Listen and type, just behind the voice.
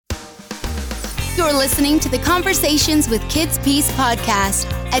You're listening to the Conversations with Kids Peace podcast.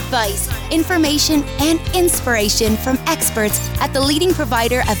 Advice, information, and inspiration from experts at the leading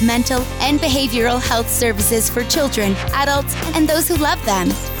provider of mental and behavioral health services for children, adults, and those who love them.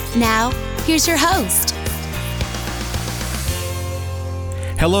 Now, here's your host.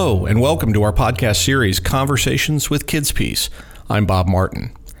 Hello, and welcome to our podcast series, Conversations with Kids Peace. I'm Bob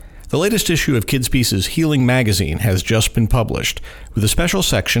Martin. The latest issue of Kids Peace's Healing magazine has just been published with a special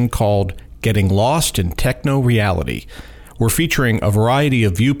section called Getting Lost in Techno-Reality. We're featuring a variety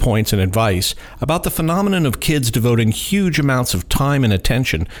of viewpoints and advice about the phenomenon of kids devoting huge amounts of time and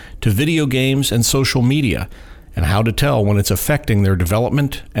attention to video games and social media, and how to tell when it's affecting their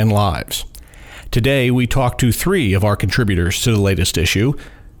development and lives. Today, we talk to three of our contributors to the latest issue,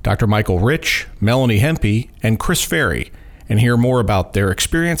 Dr. Michael Rich, Melanie Hempe, and Chris Ferry, and hear more about their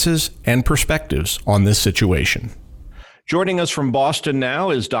experiences and perspectives on this situation. Joining us from Boston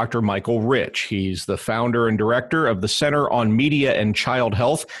now is Dr. Michael Rich. He's the founder and director of the Center on Media and Child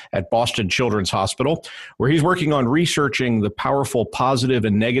Health at Boston Children's Hospital, where he's working on researching the powerful positive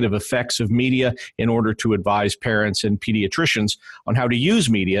and negative effects of media in order to advise parents and pediatricians on how to use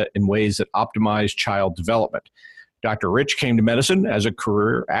media in ways that optimize child development. Dr. Rich came to medicine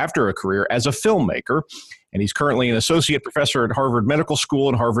after a career as a filmmaker, and he's currently an associate professor at Harvard Medical School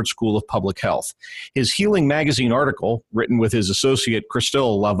and Harvard School of Public Health. His Healing magazine article, written with his associate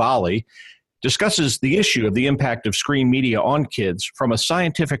Christelle Lavallee, discusses the issue of the impact of screen media on kids from a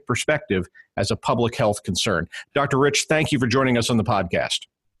scientific perspective as a public health concern. Dr. Rich, thank you for joining us on the podcast.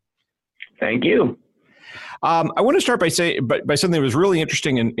 Thank you. I want to start by something that was really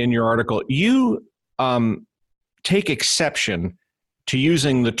interesting in your article. You take exception to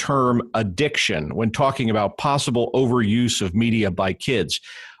using the term addiction when talking about possible overuse of media by kids.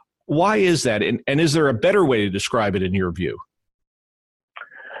 Why is that? And is there a better way to describe it in your view?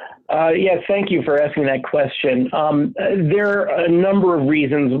 Yes, thank you for asking that question. There are a number of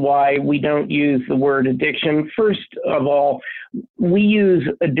reasons why we don't use the word addiction. First of all, we use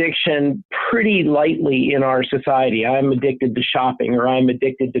addiction pretty lightly in our society. I'm addicted to shopping, or I'm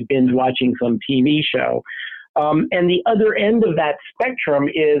addicted to binge watching some TV show. And the other end of that spectrum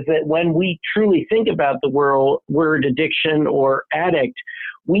is that when we truly think about the word addiction or addict,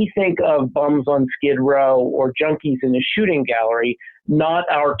 we think of bums on Skid Row or junkies in a shooting gallery, not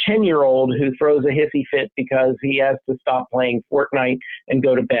our 10-year-old who throws a hissy fit because he has to stop playing Fortnite and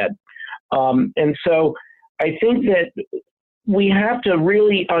go to bed. And so I think that we have to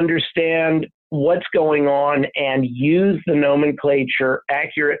really understand what's going on and use the nomenclature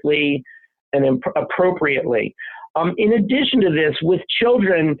accurately and appropriately. In addition to this, with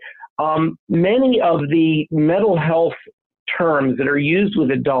children, many of the mental health terms that are used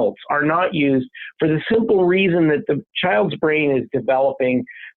with adults are not used for the simple reason that the child's brain is developing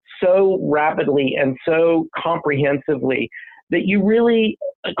so rapidly and so comprehensively that you really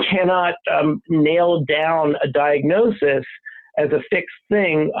cannot nail down a diagnosis as a fixed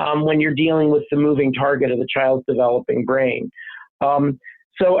thing when you're dealing with the moving target of the child's developing brain.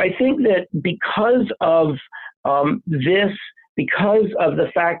 So I think that because of because of the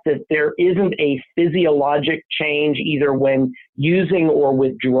fact that there isn't a physiologic change either when using or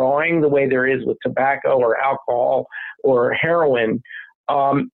withdrawing the way there is with tobacco or alcohol or heroin,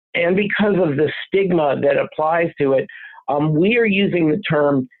 and because of the stigma that applies to it, we are using the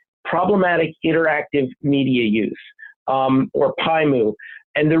term problematic interactive media use, or PIMU.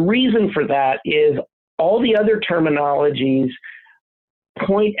 And the reason for that is all the other terminologies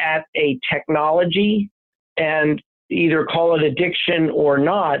point at a technology and either call it addiction or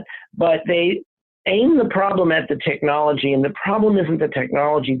not, but they aim the problem at the technology, and the problem isn't the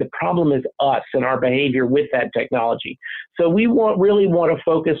technology, the problem is us and our behavior with that technology. So we really want to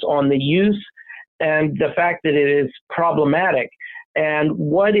focus on the use and the fact that it is problematic. And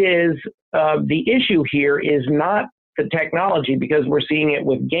what is the issue here is not the technology, because we're seeing it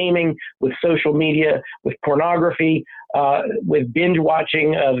with gaming, with social media, with pornography, with binge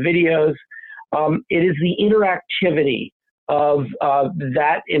watching videos. It is the interactivity of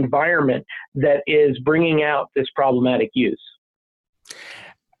that environment that is bringing out this problematic use.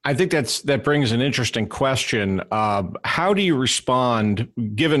 I think that brings an interesting question. How do you respond,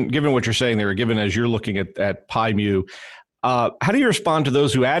 given what you're saying there, given as you're looking at PIMU, how do you respond to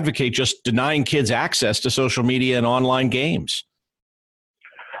those who advocate just denying kids access to social media and online games?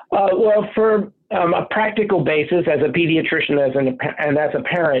 Well, for a practical basis, as a pediatrician and as a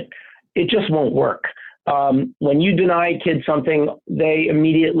parent, it just won't work. When you deny kids something, they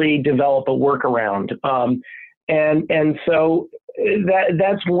immediately develop a workaround. And so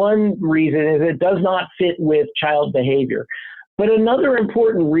that's one reason, is it does not fit with child behavior. But another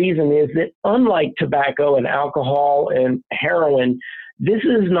important reason is that unlike tobacco and alcohol and heroin, this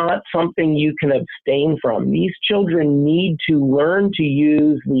is not something you can abstain from. These children need to learn to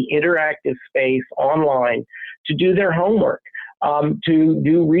use the interactive space online to do their homework, to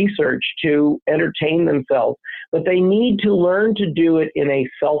do research, to entertain themselves. But they need to learn to do it in a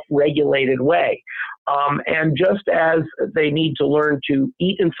self-regulated way. And just as they need to learn to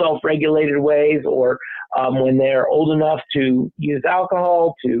eat in self-regulated ways, or when they're old enough to use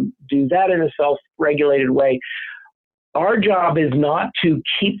alcohol, to do that in a self-regulated way, our job is not to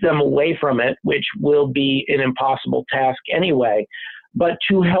keep them away from it, which will be an impossible task anyway, but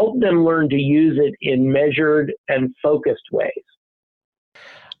to help them learn to use it in measured and focused ways.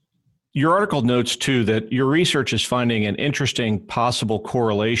 Your article notes, too, that your research is finding an interesting possible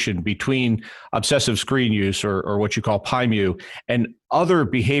correlation between obsessive screen use, or what you call PIMU, and other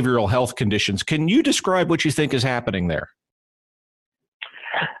behavioral health conditions. Can you describe what you think is happening there?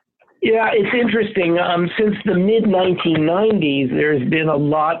 Yeah, it's interesting. Since the mid-1990s, there's been a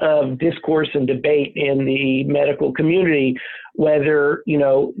lot of discourse and debate in the medical community whether,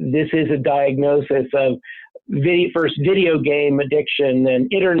 this is a diagnosis of first video game addiction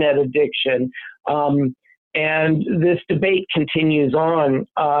and internet addiction. And this debate continues on.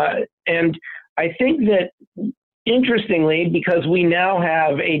 And I think that, interestingly, because we now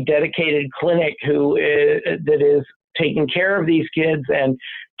have a dedicated clinic that is taking care of these kids and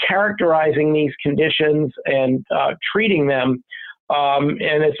characterizing these conditions and treating them.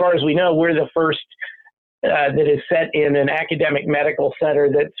 And as far as we know, we're the first that is set in an academic medical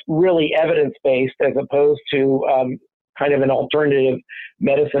center that's really evidence-based, as opposed to kind of an alternative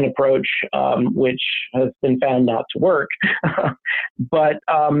medicine approach, which has been found not to work. But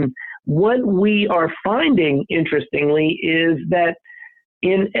what we are finding, interestingly, is that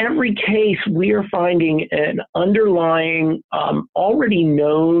in every case, we are finding an underlying, already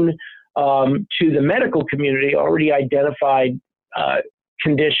known to the medical community, already identified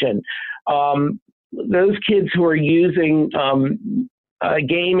condition. Those kids who are using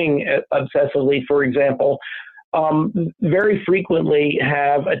gaming obsessively, for example, very frequently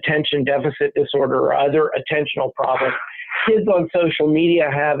have attention deficit disorder or other attentional problems. Kids on social media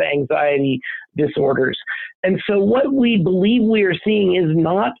have anxiety disorders. And so what we believe we are seeing is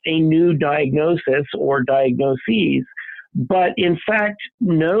not a new diagnosis or diagnoses, but in fact,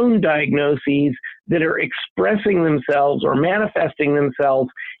 known diagnoses that are expressing themselves or manifesting themselves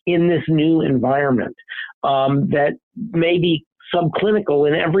in this new environment that may be subclinical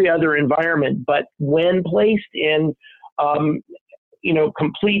in every other environment, but when placed in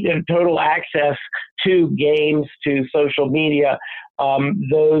complete and total access to games, to social media,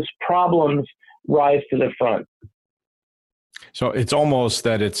 those problems rise to the front. So it's almost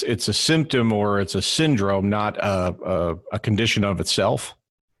that it's a symptom or it's a syndrome, not a condition of itself.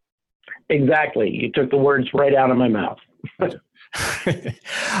 Exactly. You took the words right out of my mouth.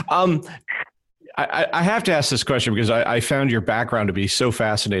 I have to ask this question because I found your background to be so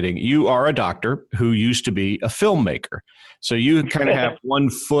fascinating. You are a doctor who used to be a filmmaker. So you kind of have one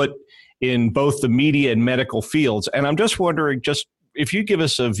foot in both the media and medical fields. And I'm just wondering, if you give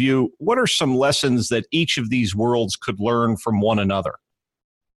us a view, what are some lessons that each of these worlds could learn from one another?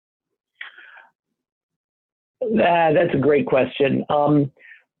 That's a great question.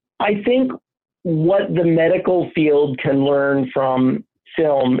 I think what the medical field can learn from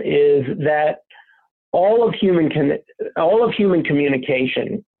film is that all of human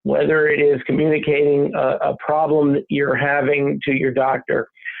communication, whether it is communicating a problem that you're having to your doctor,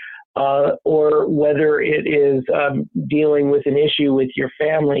 or whether it is dealing with an issue with your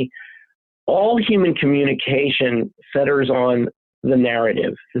family, all human communication centers on the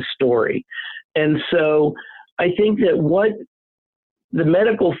narrative, the story. And so I think that what the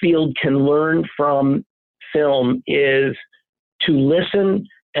medical field can learn from film is to listen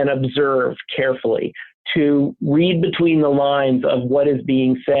and observe carefully, to read between the lines of what is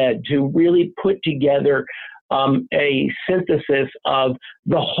being said, to really put together a synthesis of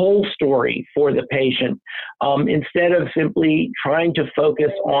the whole story for the patient, instead of simply trying to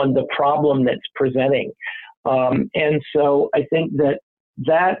focus on the problem that's presenting. And so I think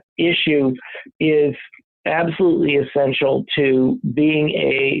that issue is absolutely essential to being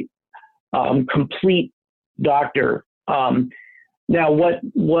a complete doctor. Now, what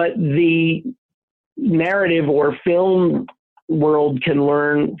the narrative or film world can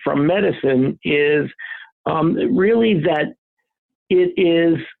learn from medicine is really that it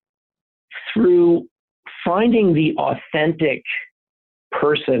is through finding the authentic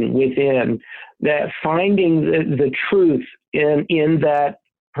person within, that finding the truth in that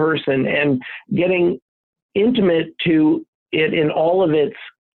person and getting intimate to it in all of its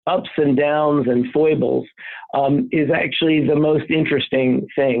ups and downs and foibles is actually the most interesting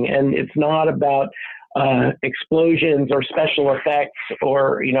thing. And it's not about explosions or special effects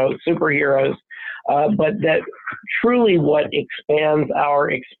or, superheroes, but that truly what expands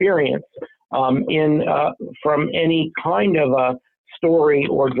our experience from any kind of a story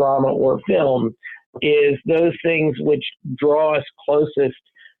or drama or film is those things which draw us closest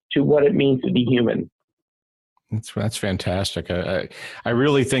to what it means to be human. That's fantastic. I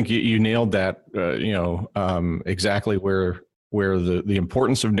really think you nailed that. Exactly where the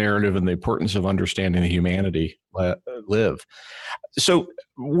importance of narrative and the importance of understanding the humanity live. So,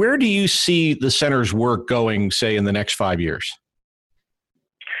 where do you see the center's work going, say, in the next 5 years?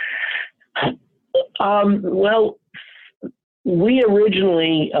 Well, we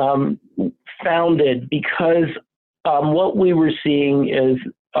originally founded because what we were seeing is,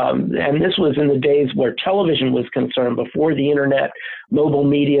 and this was in the days where television was concerned, before the internet, mobile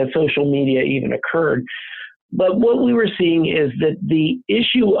media, social media even occurred. But what we were seeing is that the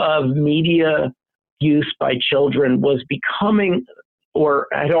issue of media use by children was becoming, or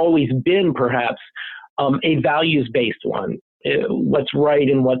had always been perhaps, a values-based one. What's right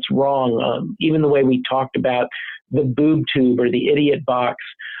and what's wrong, even the way we talked about the boob tube or the idiot box.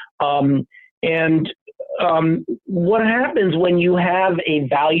 What happens when you have a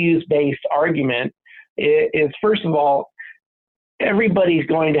values-based argument is, first of all, everybody's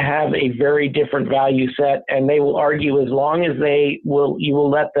going to have a very different value set, and they will argue as long as you will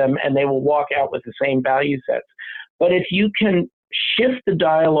let them, and they will walk out with the same value sets. But if you can shift the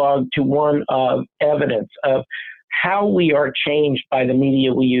dialogue to one of evidence of how we are changed by the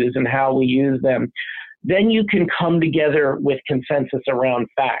media we use and how we use them, then you can come together with consensus around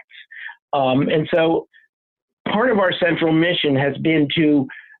facts. And so part of our central mission has been to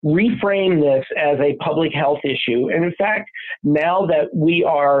reframe this as a public health issue. And in fact, now that we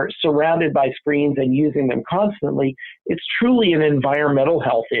are surrounded by screens and using them constantly, it's truly an environmental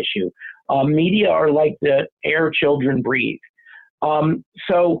health issue. Media are like the air children breathe.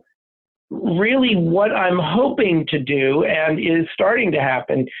 So really what I'm hoping to do, and is starting to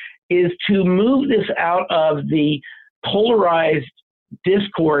happen, is to move this out of the polarized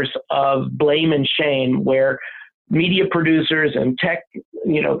discourse of blame and shame, where media producers and tech,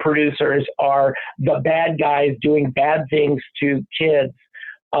 producers are the bad guys doing bad things to kids,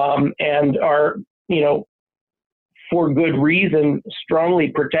 and are, for good reason,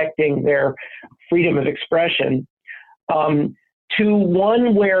 strongly protecting their freedom of expression, to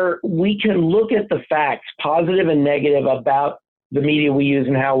one where we can look at the facts, positive and negative, about the media we use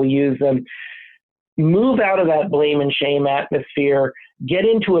and how we use them, move out of that blame and shame atmosphere, get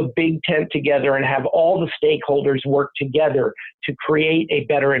into a big tent together and have all the stakeholders work together to create a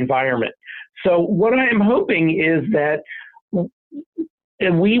better environment. So what I am hoping is that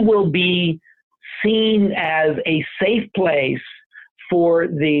we will be seen as a safe place for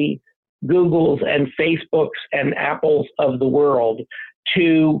the Googles and Facebooks and Apples of the world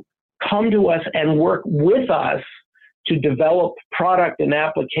to come to us and work with us to develop product and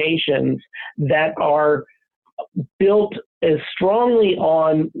applications that are built as strongly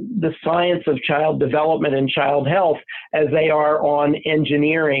on the science of child development and child health as they are on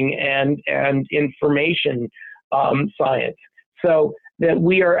engineering and information science. So that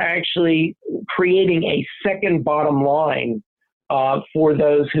we are actually creating a second bottom line for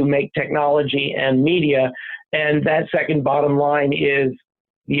those who make technology and media. And that second bottom line is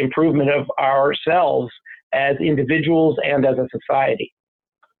the improvement of ourselves as individuals and as a society.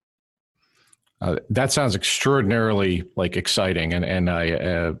 That sounds extraordinarily exciting, and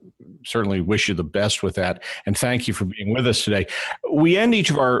I certainly wish you the best with that. And thank you for being with us today. We end each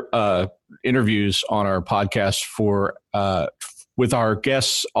of our interviews on our podcast with our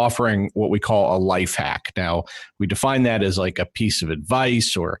guests offering what we call a life hack. Now, we define that as like a piece of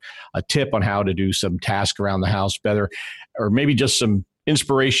advice or a tip on how to do some task around the house better, or maybe just some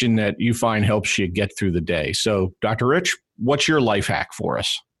inspiration that you find helps you get through the day. So, Dr. Rich, what's your life hack for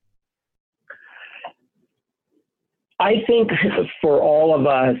us? I think for all of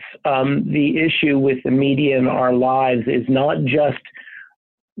us, the issue with the media in our lives is not just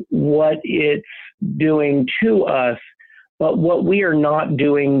what it's doing to us, but what we are not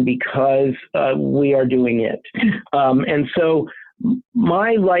doing because we are doing it. And so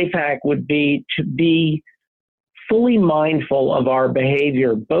my life hack would be to be fully mindful of our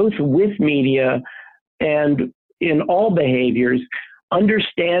behavior, both with media and in all behaviors,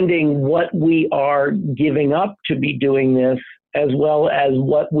 understanding what we are giving up to be doing this, as well as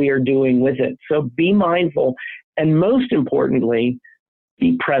what we are doing with it. So be mindful, and most importantly,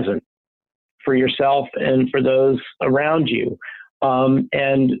 be present. for yourself and for those around you.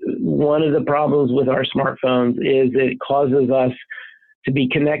 And one of the problems with our smartphones is it causes us to be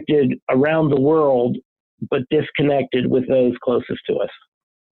connected around the world, but disconnected with those closest to us.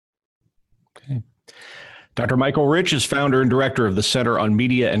 Okay. Dr. Michael Rich is founder and director of the Center on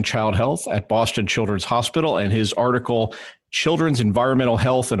Media and Child Health at Boston Children's Hospital, and his article, Children's Environmental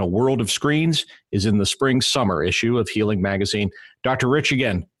Health in a World of Screens, is in the spring-summer issue of Healing Magazine. Dr. Rich,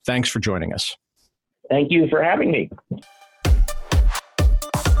 again, thanks for joining us. Thank you for having me.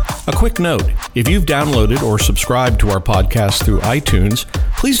 A quick note, if you've downloaded or subscribed to our podcast through iTunes,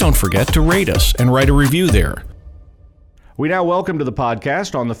 please don't forget to rate us and write a review there. We now welcome to the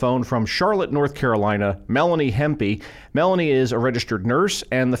podcast on the phone from Charlotte, North Carolina, Melanie Hempe. Melanie is a registered nurse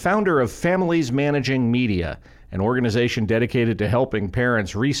and the founder of Families Managing Media, an organization dedicated to helping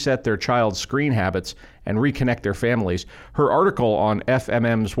parents reset their child's screen habits and reconnect their families. Her article on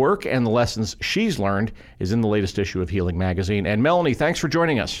FMM's work and the lessons she's learned is in the latest issue of Healing Magazine. And Melanie, thanks for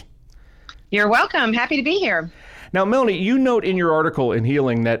joining us. You're welcome. Happy to be here. Now, Melanie, you note in your article in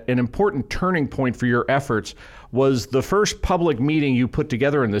Healing that an important turning point for your efforts was the first public meeting you put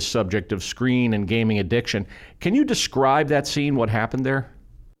together in this subject of screen and gaming addiction. Can you describe that scene, what happened there?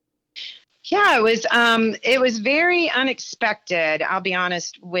 Yeah, it was very unexpected. I'll be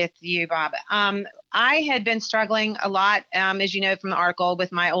honest with you, Bob. I had been struggling a lot, as you know from the article,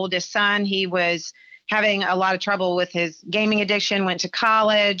 with my oldest son. He was having a lot of trouble with his gaming addiction, went to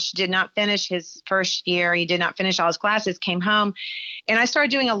college, did not finish his first year. He did not finish all his classes, came home. And I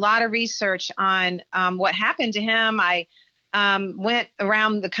started doing a lot of research on what happened to him. I went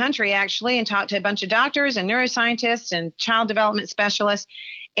around the country, actually, and talked to a bunch of doctors and neuroscientists and child development specialists.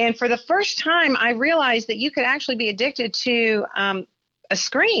 And for the first time, I realized that you could actually be addicted to a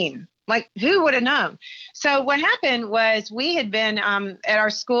screen. Like, who would have known? So what happened was we had been at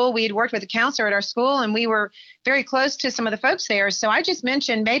our school. We had worked with a counselor at our school, and we were very close to some of the folks there. So I just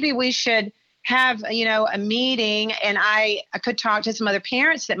mentioned maybe we should have, a meeting, and I could talk to some other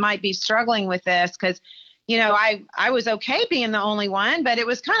parents that might be struggling with this because, I was okay being the only one, but it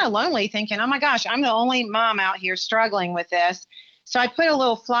was kind of lonely thinking, oh, my gosh, I'm the only mom out here struggling with this. So I put a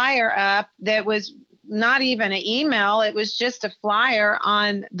little flyer up that was not even an email. It was just a flyer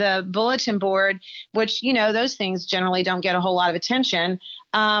on the bulletin board, which, those things generally don't get a whole lot of attention.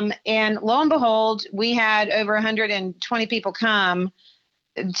 And lo and behold, we had over 120 people come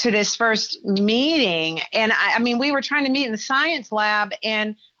to this first meeting. And I mean, we were trying to meet in the science lab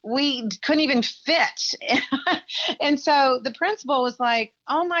and we couldn't even fit. And so the principal was like,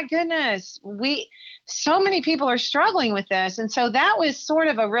 oh my goodness, so many people are struggling with this. And so that was sort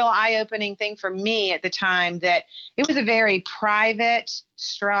of a real eye-opening thing for me at the time, that it was a very private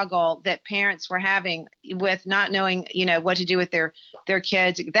struggle that parents were having with not knowing, what to do with their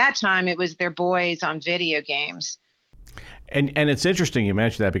kids. At that time, it was their boys on video games. And it's interesting you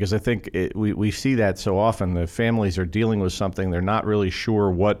mentioned that, because I think we see that so often. The families are dealing with something. They're not really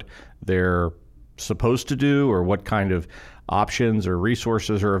sure what they're supposed to do or what kind of options or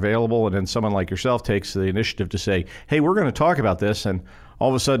resources are available. And then someone like yourself takes the initiative to say, hey, we're going to talk about this. And all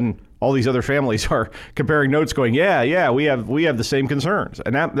of a sudden, all these other families are comparing notes going, yeah, we have the same concerns.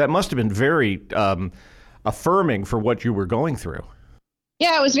 And that must have been very affirming for what you were going through.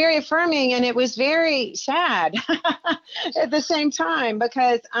 Yeah, it was very affirming, and it was very sad at the same time,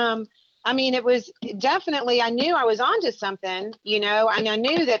 because, it was definitely, I knew I was onto something, and I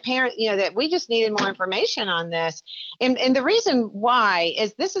knew that that we just needed more information on this. And the reason why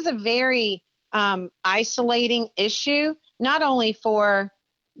is this is a very isolating issue, not only for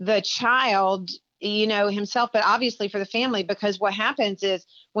the child, himself, but obviously for the family, because what happens is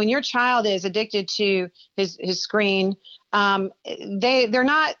when your child is addicted to his screen, they're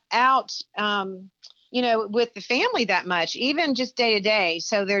not out, with the family that much, even just day to day.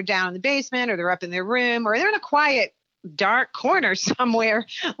 So they're down in the basement, or they're up in their room, or they're in a quiet, dark corner somewhere,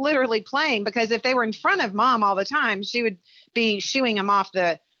 literally playing, because if they were in front of mom all the time, she would be shooing them off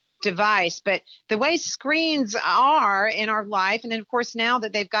the device. But the way screens are in our life, and then of course now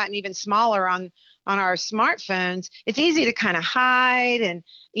that they've gotten even smaller on our smartphones, it's easy to kind of hide and,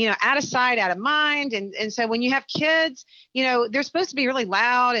 out of sight, out of mind. And so when you have kids, they're supposed to be really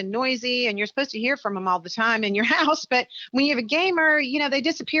loud and noisy, and you're supposed to hear from them all the time in your house. But when you have a gamer, they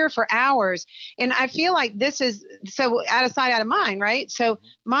disappear for hours. And I feel like this is so out of sight, out of mind, right? So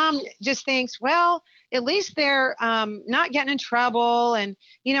mom just thinks, well, at least they're not getting in trouble, and,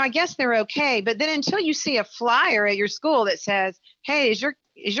 I guess they're okay. But then until you see a flyer at your school that says, hey, is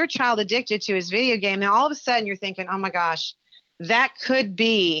your child addicted to his video game? Now all of a sudden you're thinking, oh my gosh, that could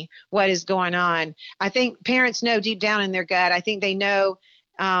be what is going on. I think parents know deep down in their gut. I think they know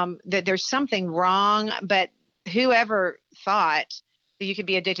that there's something wrong. But whoever thought that you could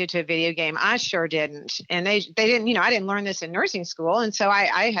be addicted to a video game? I sure didn't. And they didn't, I didn't learn this in nursing school. And so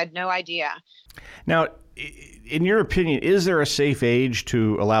I had no idea. Now, in your opinion, is there a safe age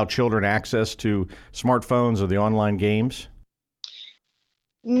to allow children access to smartphones or the online games?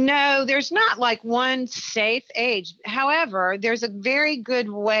 No, there's not like one safe age. However, there's a very good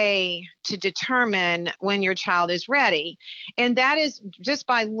way to determine when your child is ready. And that is just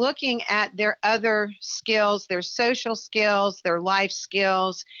by looking at their other skills, their social skills, their life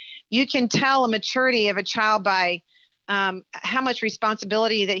skills. You can tell a maturity of a child by how much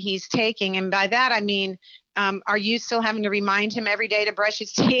responsibility that he's taking. And by that, I mean, are you still having to remind him every day to brush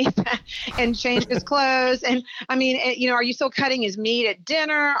his teeth and change his clothes? And I mean, are you still cutting his meat at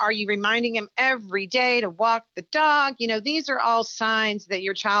dinner? Are you reminding him every day to walk the dog? These are all signs that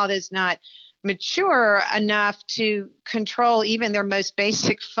your child is not mature enough to control even their most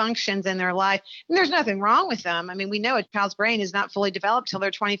basic functions in their life. And there's nothing wrong with them. I mean, we know a child's brain is not fully developed till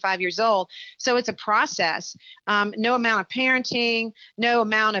they're 25 years old. So it's a process. No amount of parenting, no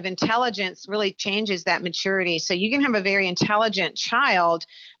amount of intelligence really changes that maturity. So you can have a very intelligent child,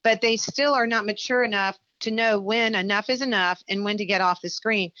 but they still are not mature enough to know when enough is enough and when to get off the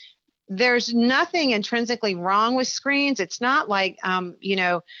screen. There's nothing intrinsically wrong with screens. It's not like,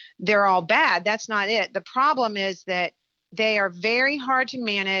 they're all bad. That's not it. The problem is that they are very hard to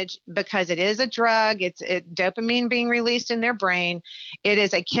manage because it is a drug. It's dopamine being released in their brain. It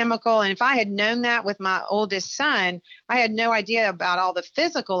is a chemical. And if I had known that with my oldest son, I had no idea about all the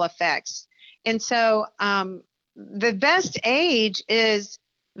physical effects. And so the best age is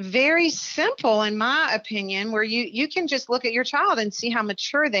very simple, in my opinion, where you can just look at your child and see how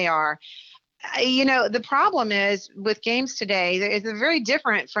mature they are. The problem is with games today, it's very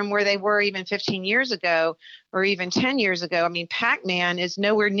different from where they were even 15 years ago or even 10 years ago. I mean, Pac-Man is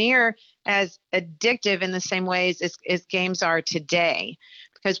nowhere near as addictive in the same ways as games are today,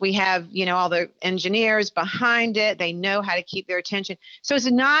 because we have, all the engineers behind it. They know how to keep their attention. So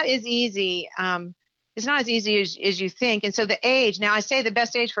it's not as easy. It's not as easy as you think. And so the age, now I say the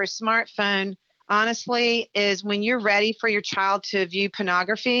best age for a smartphone, honestly, is when you're ready for your child to view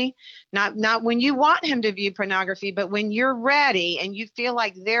pornography, not when you want him to view pornography, but when you're ready and you feel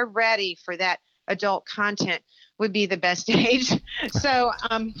like they're ready for that adult content would be the best age. So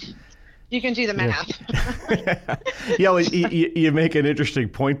you can do the math. Yeah, well, you make an interesting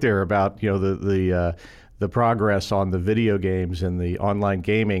point there about, the progress on the video games and the online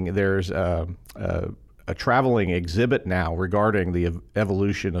gaming. There's a traveling exhibit now regarding the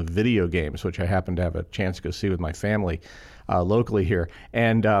evolution of video games, which I happen to have a chance to go see with my family locally here.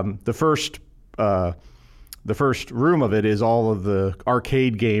 And the first room of it is all of the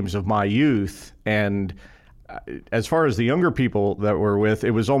arcade games of my youth. And as far as the younger people that were with,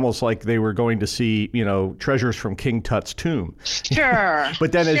 it was almost like they were going to see, treasures from King Tut's tomb. Sure.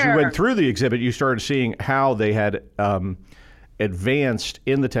 But then as you went through the exhibit, you started seeing how they had advanced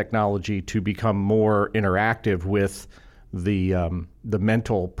in the technology to become more interactive with the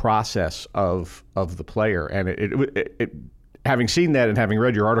mental process of the player. And it having seen that and having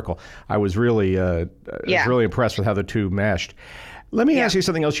read your article, I was really really impressed with how the two meshed. Let me ask you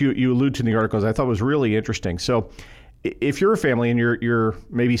something else you allude to in the articles I thought was really interesting. So if you're a family and you're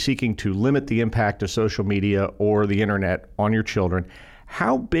maybe seeking to limit the impact of social media or the internet on your children,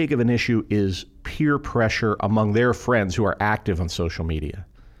 how big of an issue is peer pressure among their friends who are active on social media?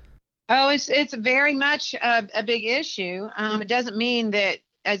 Oh, it's very much a big issue. It doesn't mean that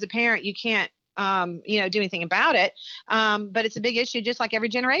as a parent you can't do anything about it. But it's a big issue, just like every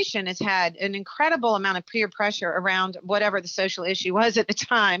generation has had an incredible amount of peer pressure around whatever the social issue was at the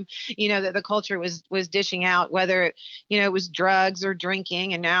time, that the culture was dishing out, whether, it was drugs or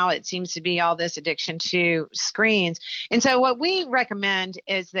drinking. And now it seems to be all this addiction to screens. And so what we recommend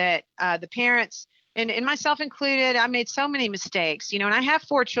is that the parents, and myself included, I made so many mistakes, and I have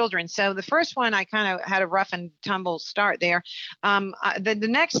 4 children. So the first one, I kind of had a rough and tumble start there. The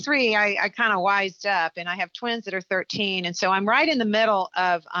next 3, I kind of wised up, and I have twins that are 13. And so I'm right in the middle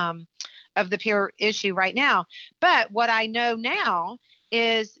of the peer issue right now. But what I know now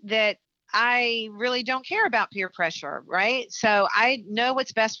is that I really don't care about peer pressure, right? So I know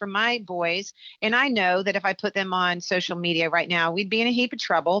what's best for my boys. And I know that if I put them on social media right now, we'd be in a heap of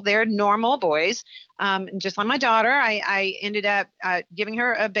trouble. They're normal boys. Just like my daughter, I ended up giving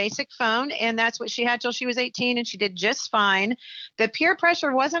her a basic phone, and that's what she had till she was 18, and she did just fine. The peer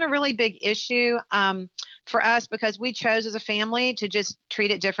pressure wasn't a really big issue. for us because we chose as a family to just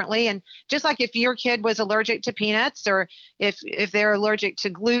treat it differently. And just like if your kid was allergic to peanuts, or if they're allergic to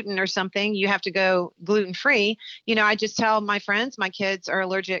gluten or something, you have to go gluten free. I just tell my friends my kids are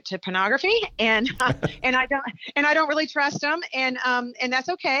allergic to pornography, and and I don't really trust them, and that's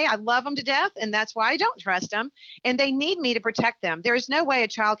okay. I love them to death, and that's why I don't trust them. And they need me to protect them. There is no way a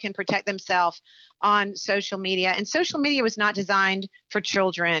child can protect themselves on social media. And social media was not designed for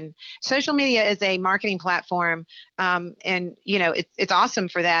children. Social media is a marketing platform. And, it's awesome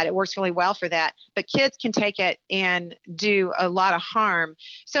for that. It works really well for that. But kids can take it and do a lot of harm.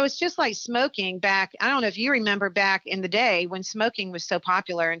 So it's just like smoking back. I don't know if you remember back in the day when smoking was so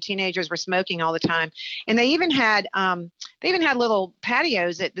popular and teenagers were smoking all the time. And they even had little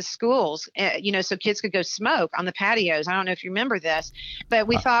patios at the schools, so kids could go smoke on the patios. I don't know if you remember this, but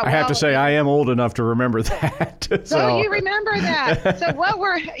we thought, I have to say, I am old enough to remember that. So you remember that. So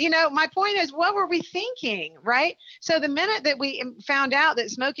my point is, what were we thinking, right? So the minute that we found out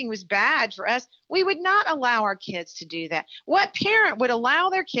that smoking was bad for us, we would not allow our kids to do that. What parent would allow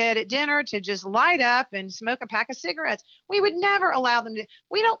their kid at dinner to just light up and smoke a pack of cigarettes? We would never allow them to.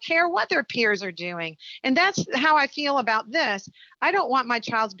 We don't care what their peers are doing. And that's how I feel about this. I don't want my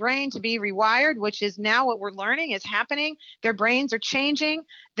child's brain to be rewired, which is now what we're learning is happening. Their brains are changing.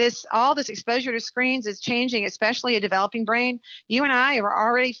 All this exposure to screens is changing, especially a developing brain. You and I are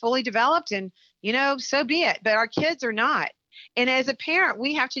already fully developed, and, so be it. But our kids are not. And as a parent,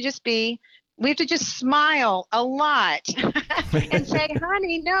 we have to just smile a lot and say,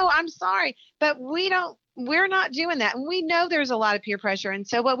 honey, no, I'm sorry. But we're not doing that. And we know there's a lot of peer pressure. And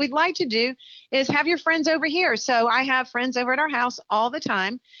so what we'd like to do is have your friends over here. So I have friends over at our house all the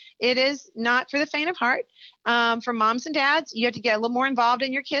time. It is not for the faint of heart. For moms and dads, you have to get a little more involved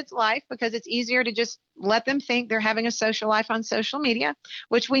in your kid's life because it's easier to just let them think they're having a social life on social media,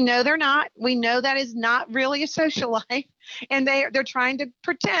 which we know they're not. We know that is not really a social life, and they're trying to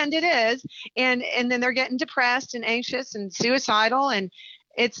pretend it is, and then they're getting depressed and anxious and suicidal, and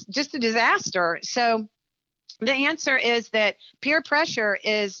it's just a disaster. So the answer is that peer pressure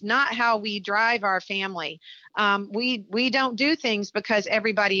is not how we drive our family. We don't do things because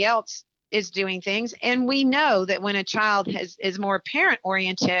everybody else is doing things. And we know that when a child is more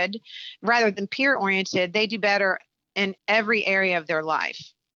parent-oriented rather than peer-oriented, they do better in every area of their life.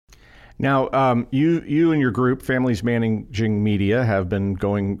 Now, you and your group, Families Managing Media, have been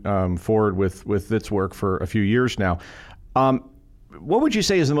going forward with its work for a few years now. What would you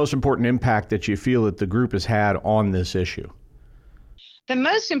say is the most important impact that you feel that the group has had on this issue? The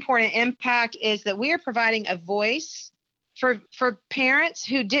most important impact is that we are providing a voice for parents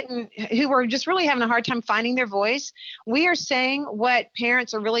who were just really having a hard time finding their voice. We are saying what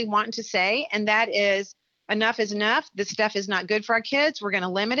parents are really wanting to say, and that is enough is enough. This stuff is not good for our kids. We're going to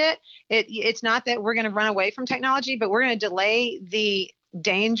limit it. It's not that we're going to run away from technology, but we're going to delay the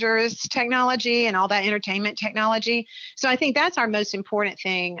dangerous technology and all that entertainment technology. So I think that's our most important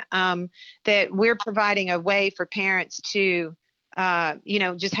thing, that we're providing a way for parents to,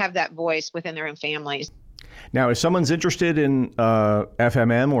 just have that voice within their own families. Now, if someone's interested in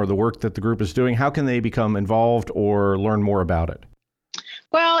FMM or the work that the group is doing, how can they become involved or learn more about it?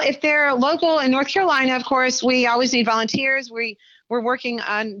 Well, if they're local in North Carolina, of course, we always need volunteers. We're working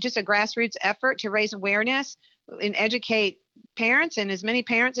on just a grassroots effort to raise awareness and educate parents, and as many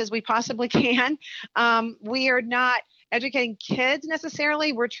parents as we possibly can. We are not educating kids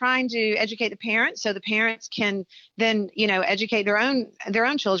necessarily. We're trying to educate the parents so the parents can then, educate their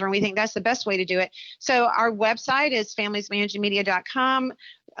own children. We think that's the best way to do it. So our website is familiesmanagingmedia.com.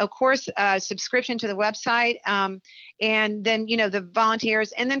 Of course, subscription to the website, and then, the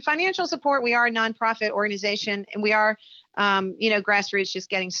volunteers, and then financial support. We are a nonprofit organization, and we are grassroots, just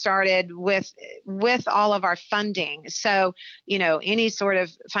getting started with all of our funding. So, any sort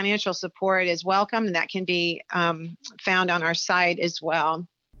of financial support is welcome, and that can be found on our site as well.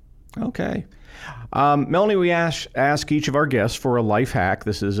 Okay. Melanie, we ask each of our guests for a life hack.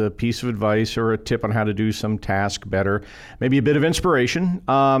 This is a piece of advice or a tip on how to do some task better, maybe a bit of inspiration.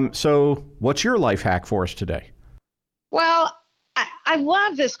 So what's your life hack for us today? Well, I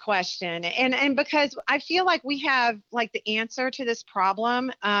love this question, and because I feel like we have the answer to this problem.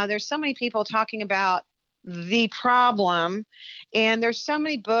 There's so many people talking about the problem, and there's so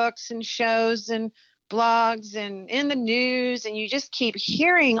many books and shows and blogs and in the news, and you just keep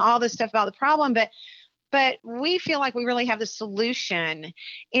hearing all this stuff about the problem, but we feel like we really have the solution.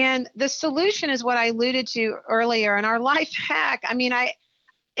 And the solution is what I alluded to earlier in our life hack. I mean,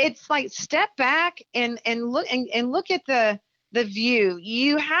 it's like step back and look at the view.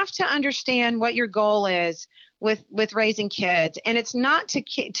 You have to understand what your goal is with raising kids, and it's not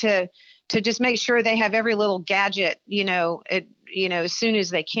to to just make sure they have every little gadget, as soon as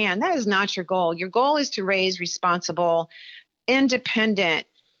they can. That is not your goal. Your goal is to raise responsible, independent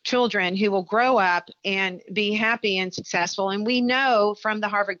children who will grow up and be happy and successful. And we know from the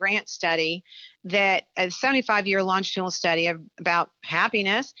Harvard Grant study that a 75-year longitudinal study about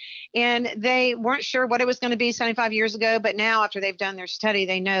happiness, and they weren't sure what it was going to be 75 years ago, but now after they've done their study,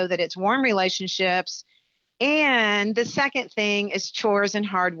 they know that it's warm relationships. And the second thing is chores and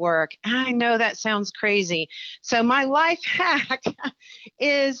hard work. I know that sounds crazy. So my life hack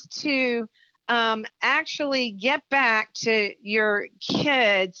is to actually get back to your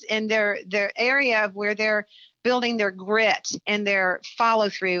kids in their area of where they're building their grit and their follow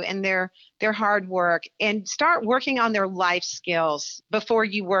through and their hard work, and start working on their life skills before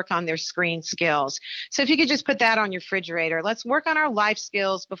you work on their screen skills. So if you could just put that on your refrigerator, let's work on our life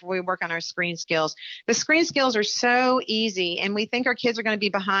skills before we work on our screen skills. The screen skills are so easy, and we think our kids are going to be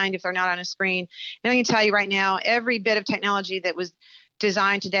behind if they're not on a screen. And I can tell you right now, every bit of technology that was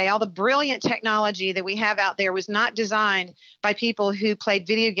designed today, all the brilliant technology that we have out there was not designed by people who played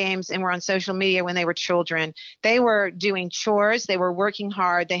video games and were on social media when they were children. They were doing chores, they were working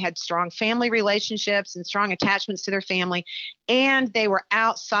hard, they had strong family relationships and strong attachments to their family, and they were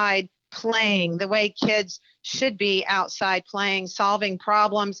outside playing the way kids should be outside playing, solving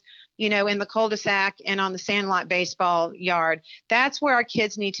problems, in the cul-de-sac and on the sandlot baseball yard. That's where our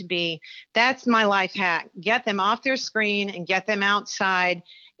kids need to be. That's my life hack. Get them off their screen and get them outside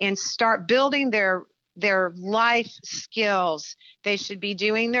and start building their life skills. They should be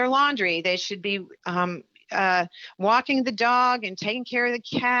doing their laundry. They should be walking the dog and taking care of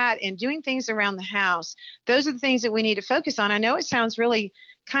the cat and doing things around the house. Those are the things that we need to focus on. I know it sounds really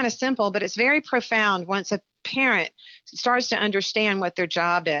kind of simple, but it's very profound once a parent starts to understand what their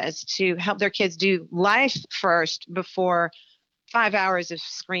job is, to help their kids do life first before 5 hours of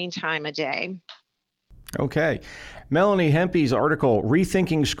screen time a day. Okay. Melanie Hempy's article,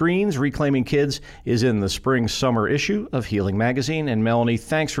 Rethinking Screens, Reclaiming Kids, is in the spring-summer issue of Healing Magazine. And Melanie,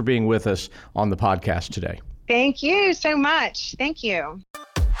 thanks for being with us on the podcast today. Thank you so much. Thank you.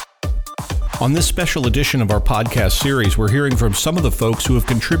 On this special edition of our podcast series, we're hearing from some of the folks who have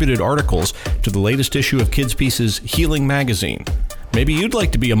contributed articles to the latest issue of Kids Piece's Healing Magazine. Maybe you'd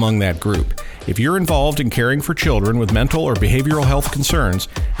like to be among that group. If you're involved in caring for children with mental or behavioral health concerns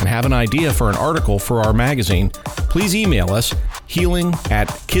and have an idea for an article for our magazine, please email us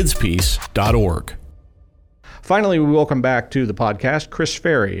healing@kidspiece.org. Finally, we welcome back to the podcast Chris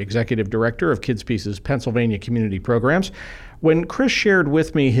Ferry, Executive Director of Kids Piece's Pennsylvania Community Programs. When Chris shared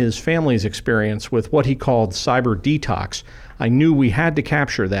with me his family's experience with what he called cyber detox, I knew we had to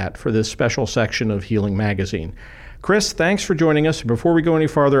capture that for this special section of Healing Magazine. Chris, thanks for joining us. Before we go any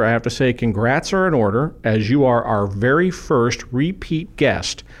farther, I have to say congrats are in order, as you are our very first repeat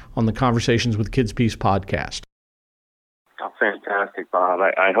guest on the Conversations with Kids Piece podcast. Oh, fantastic, Bob.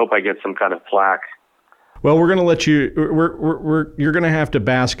 I hope I get some kind of plaque. Well, we're going to let you. You're going to have to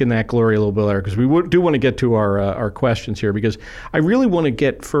bask in that glory a little bit later, because we do want to get to our questions here. Because I really want to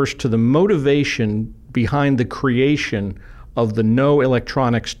get first to the motivation behind the creation of the No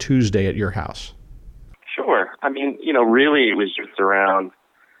Electronics Tuesday at your house. Sure. I mean, really, it was just around,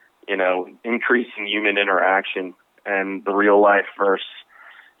 increasing human interaction and the real life versus,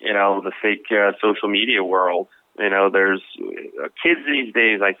 the fake social media world. There's kids these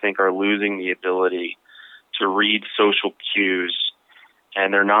days, I think, are losing the ability to read social cues,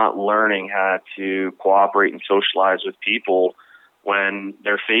 and they're not learning how to cooperate and socialize with people when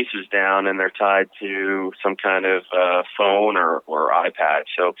their face is down and they're tied to some kind of phone or iPad.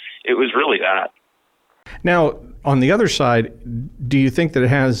 So it was really that. Now, on the other side, do you think that it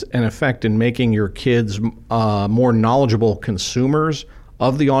has an effect in making your kids more knowledgeable consumers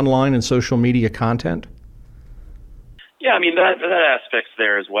of the online and social media content? Yeah, I mean, that aspect's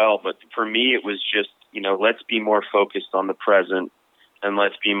there as well. But for me, it was just, let's be more focused on the present and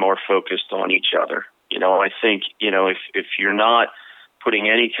let's be more focused on each other. I think, if you're not putting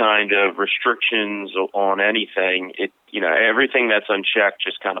any kind of restrictions on anything, everything that's unchecked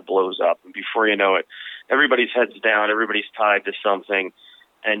just kind of blows up. And before you know it, everybody's head's down, everybody's tied to something,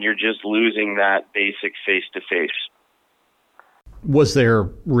 and you're just losing that basic face-to-face. Was there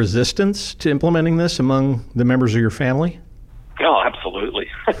resistance to implementing this among the members of your family? Oh, absolutely.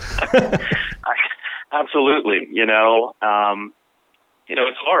 Absolutely.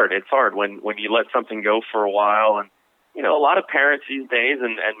 It's hard. It's hard when you let something go for a while. And, a lot of parents these days,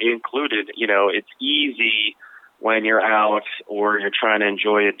 and me included, it's easy when you're out or you're trying to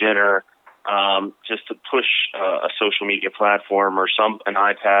enjoy a dinner, just to push a social media platform or an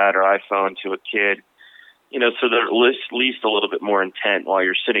iPad or iPhone to a kid, so they're at least a little bit more intent while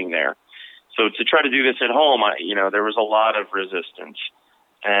you're sitting there. So to try to do this at home, there was a lot of resistance.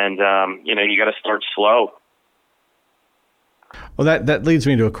 And, you got to start slow. Well, that leads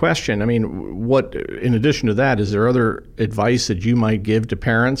me to a question. I mean, what, in addition to that, is there other advice that you might give to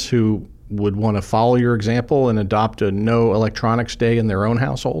parents who would want to follow your example and adopt a no electronics day in their own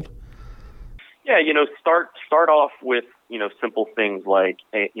household? Yeah, start off with, simple things like,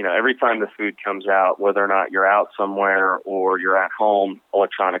 every time the food comes out, whether or not you're out somewhere or you're at home,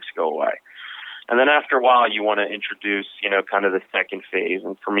 electronics go away. And then after a while, you want to introduce, kind of the second phase.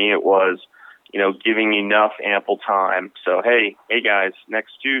 And for me, it was, giving enough ample time. So, hey guys,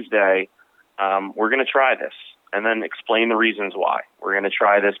 next Tuesday, we're going to try this. And then explain the reasons why. We're going to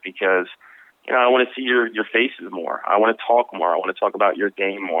try this because, I want to see your faces more. I want to talk more. I want to talk about your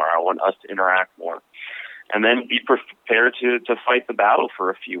game more. I want us to interact more. And then be prepared to fight the battle for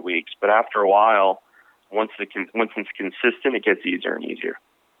a few weeks. But after a while, once it's consistent, it gets easier and easier.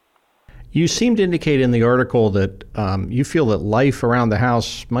 You seem to indicate in the article that you feel that life around the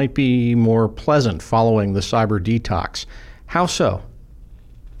house might be more pleasant following the cyber detox. How so?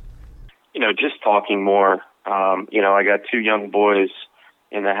 Just talking more. I got 2 young boys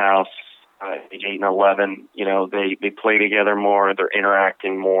in the house, age 8 and 11. They play together more. They're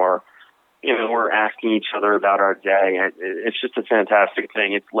interacting more. We're asking each other about our day. It's just a fantastic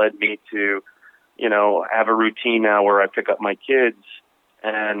thing. It's led me to, have a routine now where I pick up my kids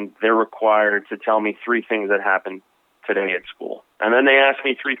and they're required to tell me 3 things that happened today at school. And then they ask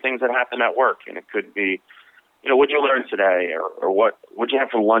me 3 things that happened at work. And it could be, what'd you learn today? Or what'd you have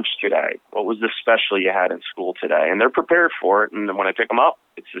for lunch today? What was the special you had in school today? And they're prepared for it. And then when I pick them up,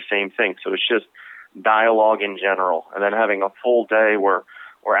 it's the same thing. So it's just dialogue in general. And then having a full day where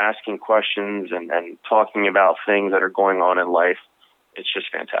we're asking questions and talking about things that are going on in life. It's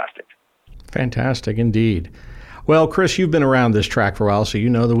just fantastic. Fantastic indeed. Well, Chris, you've been around this track for a while, so you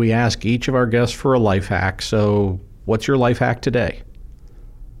know that we ask each of our guests for a life hack. So what's your life hack today?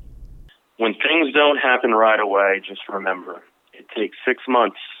 When things don't happen right away, just remember, it takes 6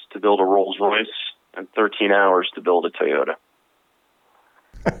 months to build a Rolls Royce and 13 hours to build a Toyota.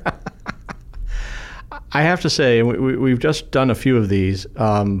 I have to say, we've just done a few of these,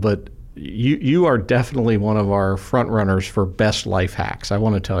 but you are definitely one of our front runners for best life hacks. I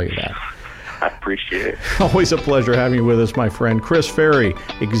want to tell you that. I appreciate it. Always a pleasure having you with us, my friend. Chris Ferry,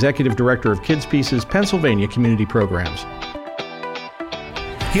 Executive Director of Kids Peace's Pennsylvania Community Programs.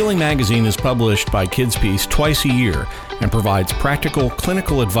 Healing Magazine is published by Kids Peace twice a year and provides practical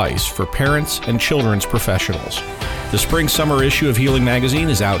clinical advice for parents and children's professionals. The spring-summer issue of Healing Magazine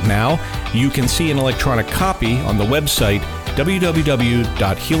is out now. You can see an electronic copy on the website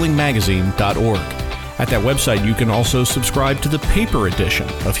www.healingmagazine.org. At that website, you can also subscribe to the paper edition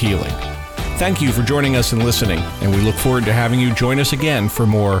of Healing. Thank you for joining us and listening, and we look forward to having you join us again for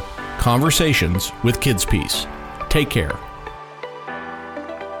more Conversations with Kids Peace. Take care.